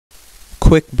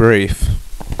Quick brief.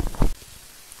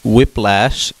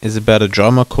 Whiplash is about a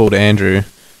drummer called Andrew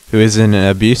who is in an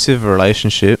abusive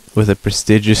relationship with a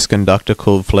prestigious conductor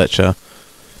called Fletcher.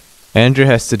 Andrew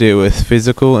has to deal with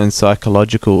physical and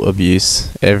psychological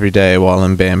abuse every day while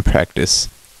in band practice.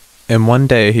 And one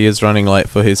day he is running late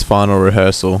for his final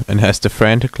rehearsal and has to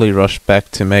frantically rush back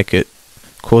to make it,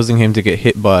 causing him to get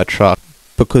hit by a truck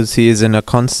because he is in a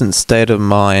constant state of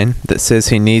mind that says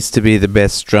he needs to be the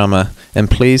best drummer and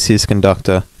please his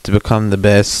conductor to become the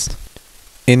best.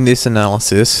 In this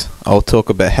analysis, I'll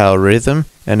talk about how rhythm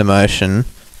and emotion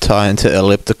tie into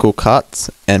elliptical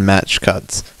cuts and match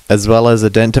cuts, as well as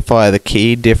identify the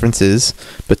key differences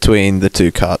between the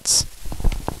two cuts.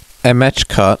 A match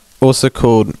cut, also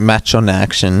called match on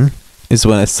action, is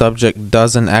when a subject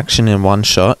does an action in one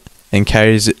shot and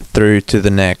carries it through to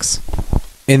the next.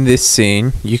 In this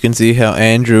scene, you can see how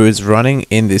Andrew is running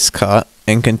in this cut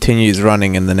and continues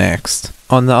running in the next.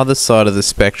 On the other side of the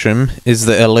spectrum is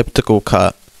the elliptical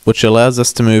cut, which allows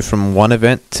us to move from one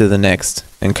event to the next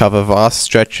and cover vast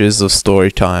stretches of story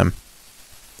time.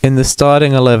 In the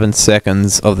starting 11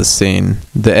 seconds of the scene,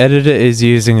 the editor is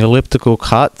using elliptical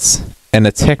cuts and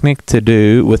a technique to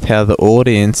do with how the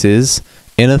audience's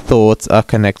inner thoughts are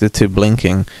connected to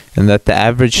blinking, and that the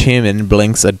average human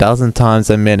blinks a dozen times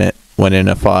a minute when in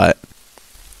a fight.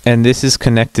 And this is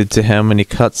connected to how many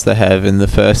cuts they have in the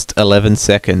first 11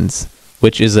 seconds,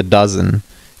 which is a dozen,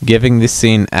 giving this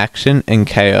scene action and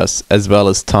chaos, as well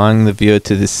as tying the viewer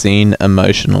to this scene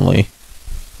emotionally.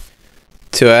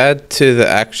 To add to the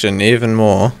action even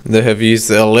more, they have used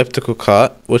the elliptical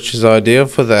cut, which is ideal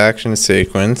for the action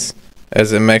sequence,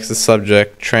 as it makes the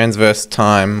subject transverse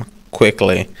time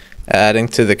quickly, adding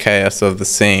to the chaos of the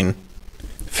scene.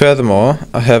 Furthermore,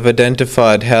 I have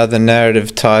identified how the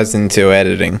narrative ties into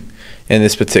editing in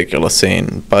this particular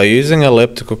scene. By using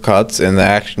elliptical cuts in the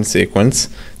action sequence,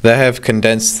 they have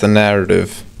condensed the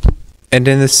narrative. And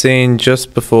in the scene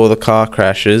just before the car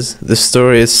crashes, the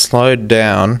story is slowed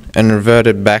down and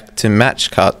reverted back to match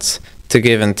cuts to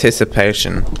give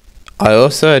anticipation. I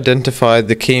also identified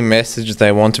the key message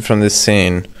they wanted from this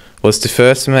scene was to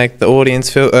first make the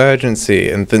audience feel urgency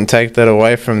and then take that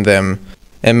away from them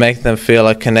and make them feel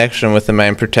a connection with the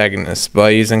main protagonist by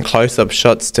using close-up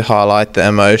shots to highlight the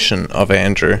emotion of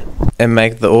Andrew and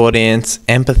make the audience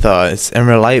empathize and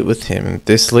relate with him.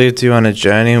 This leads you on a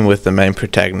journey with the main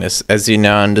protagonist as you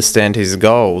now understand his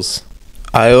goals.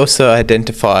 I also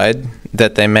identified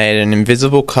that they made an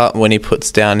invisible cut when he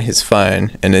puts down his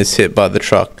phone and is hit by the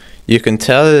truck. You can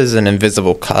tell there's an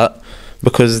invisible cut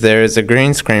because there is a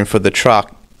green screen for the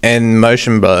truck and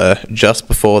motion blur just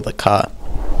before the cut.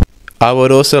 I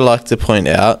would also like to point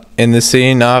out, in the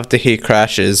scene after he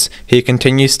crashes, he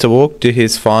continues to walk to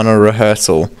his final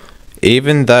rehearsal.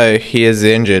 Even though he is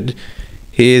injured,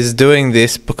 he is doing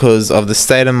this because of the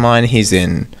state of mind he's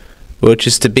in, which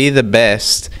is to be the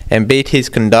best and beat his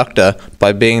conductor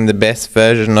by being the best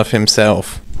version of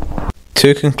himself.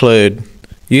 To conclude,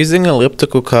 using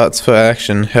elliptical cuts for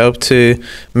action helped to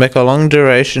make a long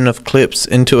duration of clips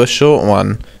into a short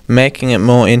one, making it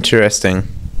more interesting.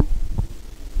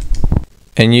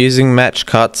 And using match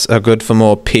cuts are good for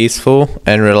more peaceful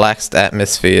and relaxed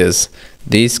atmospheres.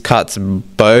 These cuts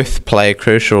both play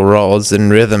crucial roles in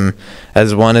rhythm,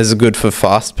 as one is good for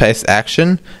fast-paced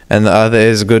action and the other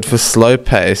is good for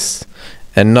slow-paced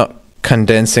and not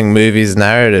condensing movies'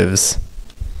 narratives.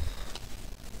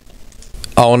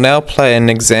 I will now play an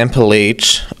example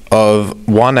each of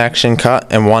one action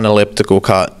cut and one elliptical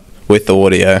cut with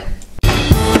audio.